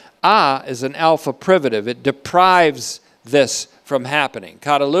destroyed. Is an alpha privative. It deprives this from happening.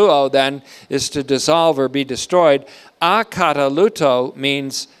 Kataluo then is to dissolve or be destroyed. Akataluto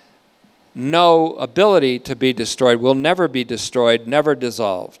means no ability to be destroyed, will never be destroyed, never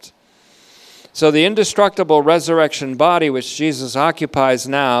dissolved. So the indestructible resurrection body which Jesus occupies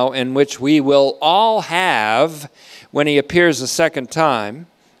now, and which we will all have when he appears a second time,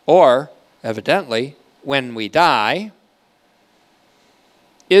 or evidently when we die,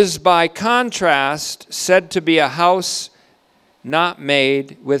 is by contrast said to be a house not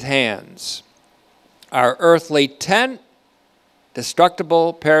made with hands. Our earthly tent,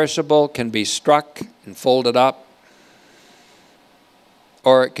 destructible, perishable, can be struck and folded up,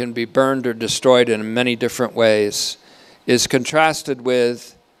 or it can be burned or destroyed in many different ways, is contrasted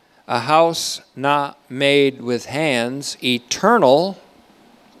with a house not made with hands, eternal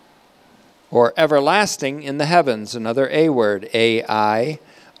or everlasting in the heavens. Another A word, A-I-O-N,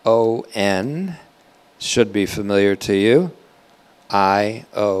 should be familiar to you.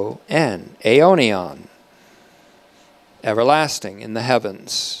 I-O-N, aeonion, everlasting in the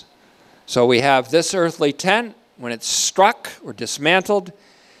heavens. So we have this earthly tent. When it's struck or dismantled,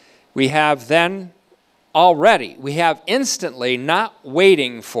 we have then already, we have instantly, not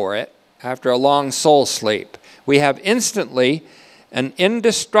waiting for it after a long soul sleep, we have instantly an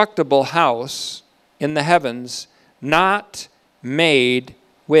indestructible house in the heavens, not made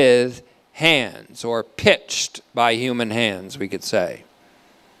with hands, or pitched by human hands, we could say.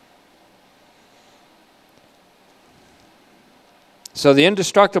 So the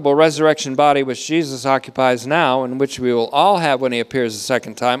indestructible resurrection body which Jesus occupies now, and which we will all have when he appears a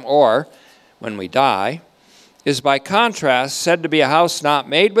second time, or when we die, is by contrast said to be a house not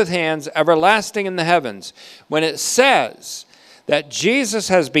made with hands, everlasting in the heavens. When it says that Jesus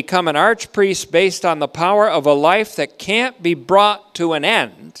has become an archpriest based on the power of a life that can't be brought to an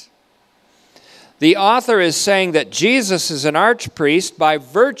end, the author is saying that Jesus is an archpriest by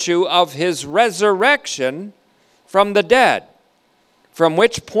virtue of his resurrection from the dead, from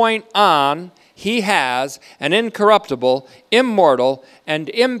which point on he has an incorruptible, immortal, and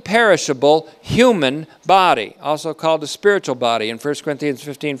imperishable human body, also called a spiritual body in 1 Corinthians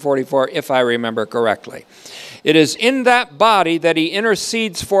 15:44, if I remember correctly. It is in that body that he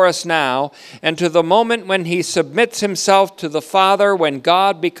intercedes for us now, and to the moment when he submits himself to the Father, when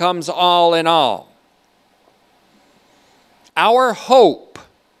God becomes all in all. Our hope,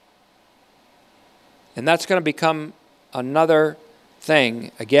 and that's going to become another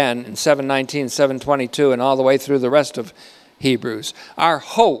thing again in 7:19, 7:22, and all the way through the rest of Hebrews. Our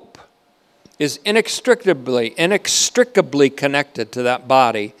hope is inextricably connected to that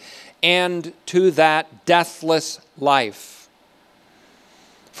body and to that deathless life.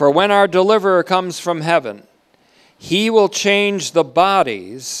 For when our deliverer comes from heaven, he will change the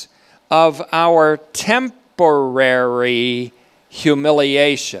bodies of our temporary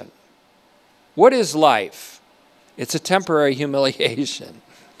humiliation. What is life? It's a temporary humiliation.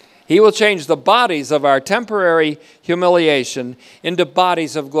 He will change the bodies of our temporary humiliation into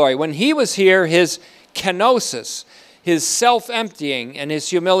bodies of glory. When he was here, his kenosis, his self-emptying and his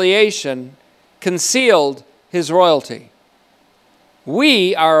humiliation concealed his royalty.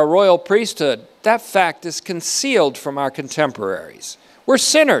 We are a royal priesthood. That fact is concealed from our contemporaries. We're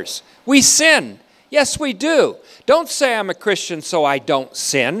sinners. We sin. Yes, we do. Don't say I'm a Christian so I don't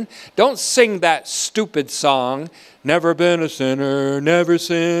sin. Don't sing that stupid song, never been a sinner, never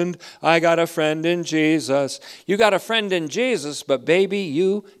sinned, I got a friend in Jesus. You got a friend in Jesus, but baby,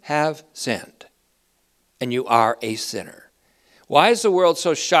 you have sinned. And you are a sinner. Why is the world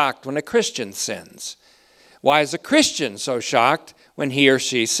so shocked when a Christian sins? Why is a Christian so shocked when he or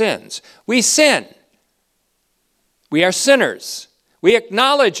she sins? We sin. We are sinners. We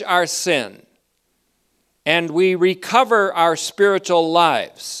acknowledge our sin. And we recover our spiritual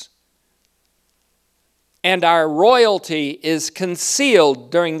lives. And our royalty is concealed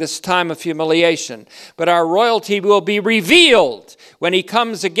during this time of humiliation. But our royalty will be revealed when he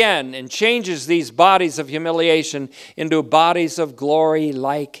comes again and changes these bodies of humiliation into bodies of glory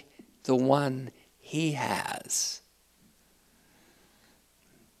like the one he has.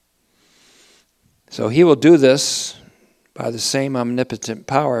 So he will do this by the same omnipotent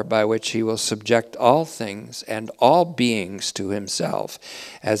power by which he will subject all things and all beings to himself,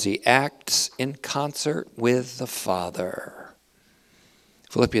 as he acts in concert with the Father.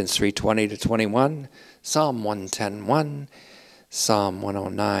 Philippians 3:20-21, Psalm 110:1, Psalm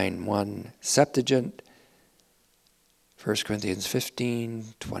 109:1, Septuagint, 1 Corinthians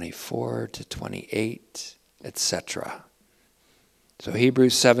 15:24-28, etc. So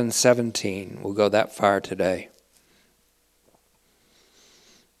Hebrews 7:17, we'll go that far today.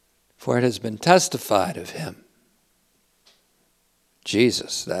 For it has been testified of him,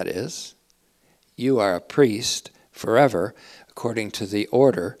 Jesus, that is, you are a priest forever according to the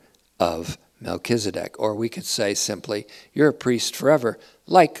order of Melchizedek. Or we could say simply, you're a priest forever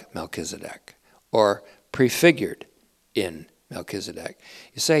like Melchizedek, or prefigured in Melchizedek.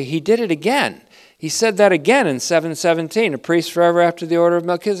 You say, he did it again. He said that again in 7:17, a priest forever after the order of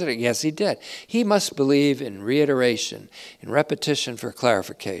Melchizedek. Yes, he did. He must believe in reiteration, in repetition for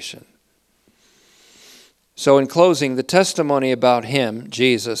clarification. So in closing, the testimony about him,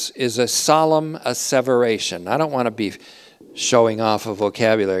 Jesus, is a solemn asseveration. I don't want to be showing off a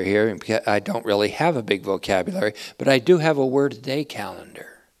vocabulary here. I don't really have a big vocabulary, but I do have a word a day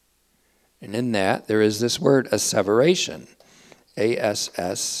calendar. And in that, there is this word, asseveration.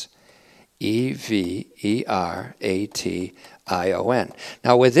 A-S-S-E-V-E-R-A-T-I-O-N.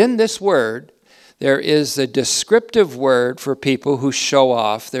 Now, within this word, there is a descriptive word for people who show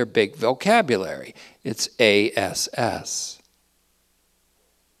off their big vocabulary. It's ASS.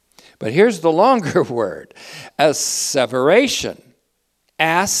 But here's the longer word, asseveration.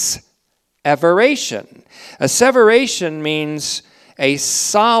 Asseveration. Asseveration means a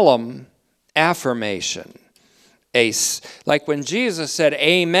solemn affirmation. Like when Jesus said,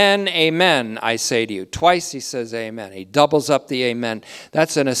 amen, amen, I say to you. Twice he says amen. He doubles up the amen.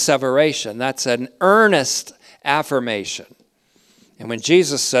 That's an asseveration. That's an earnest affirmation. And when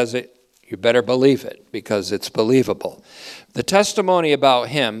Jesus says it, you better believe it because it's believable. The testimony about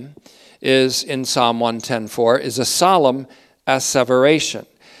him is in Psalm 110:4 is a solemn asseveration.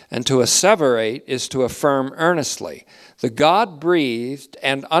 And to asseverate is to affirm earnestly. The God-breathed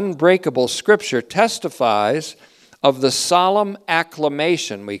and unbreakable Scripture testifies of the solemn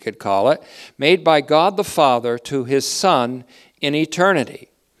acclamation, we could call it, made by God the Father to his Son in eternity.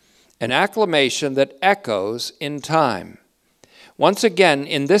 An acclamation that echoes in time. Once again,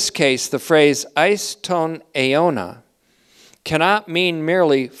 in this case, the phrase eis ton aeona cannot mean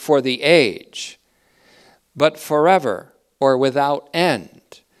merely for the age, but forever or without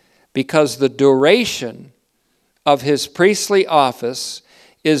end, because the duration of his priestly office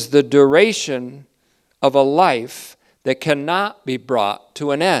is the duration of a life that cannot be brought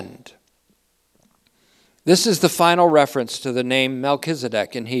to an end. This is the final reference to the name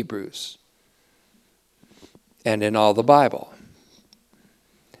Melchizedek in Hebrews and in all the Bible.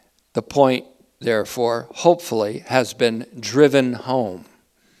 The point, therefore, hopefully has been driven home,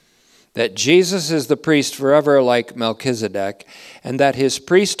 that Jesus is the priest forever like Melchizedek, and that his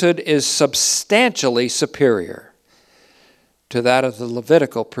priesthood is substantially superior to that of the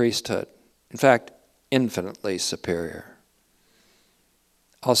Levitical priesthood. In fact, infinitely superior.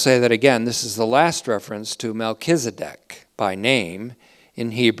 I'll say that again. This is the last reference to Melchizedek by name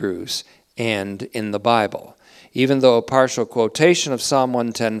in Hebrews and in the Bible. Even though a partial quotation of Psalm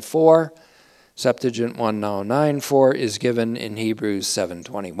 110:4, Septuagint 109:4 is given in Hebrews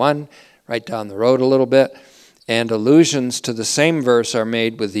 7:21, right down the road a little bit, and allusions to the same verse are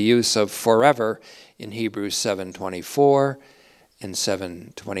made with the use of forever in Hebrews 7:24 and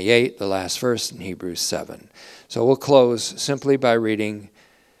 7:28, the last verse in Hebrews 7. So we'll close simply by reading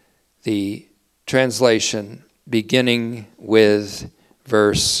the translation beginning with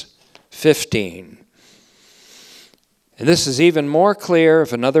verse 15. And this is even more clear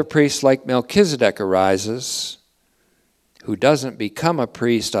if another priest like Melchizedek arises, who doesn't become a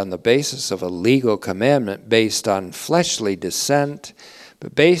priest on the basis of a legal commandment based on fleshly descent,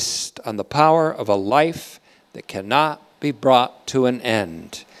 but based on the power of a life that cannot be brought to an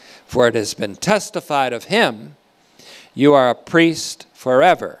end. For it has been testified of him, you are a priest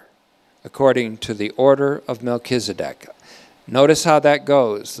forever, according to the order of Melchizedek. Notice how that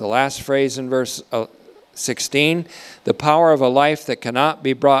goes. The last phrase in verse 16, the power of a life that cannot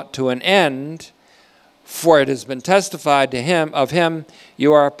be brought to an end, for it has been testified to him, of him,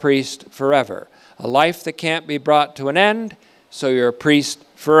 you are a priest forever. A life that can't be brought to an end, so you're a priest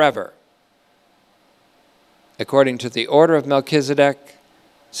forever. According to the order of Melchizedek,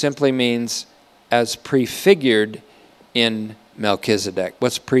 simply means as prefigured in Melchizedek.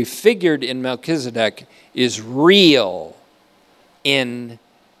 What's prefigured in Melchizedek is real in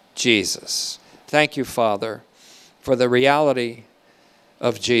Jesus. Thank you, Father, for the reality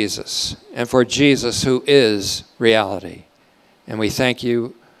of Jesus and for Jesus who is reality. And we thank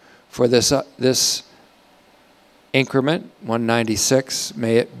you for this increment, 196.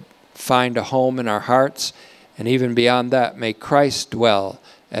 May it find a home in our hearts. And even beyond that, may Christ dwell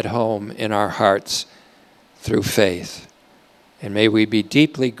at home in our hearts through faith. And may we be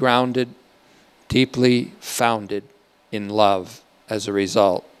deeply grounded, deeply founded in love as a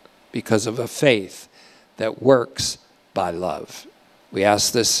result, because of a faith that works by love. We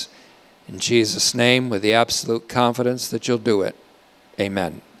ask this in Jesus' name with the absolute confidence that you'll do it.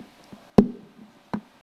 Amen.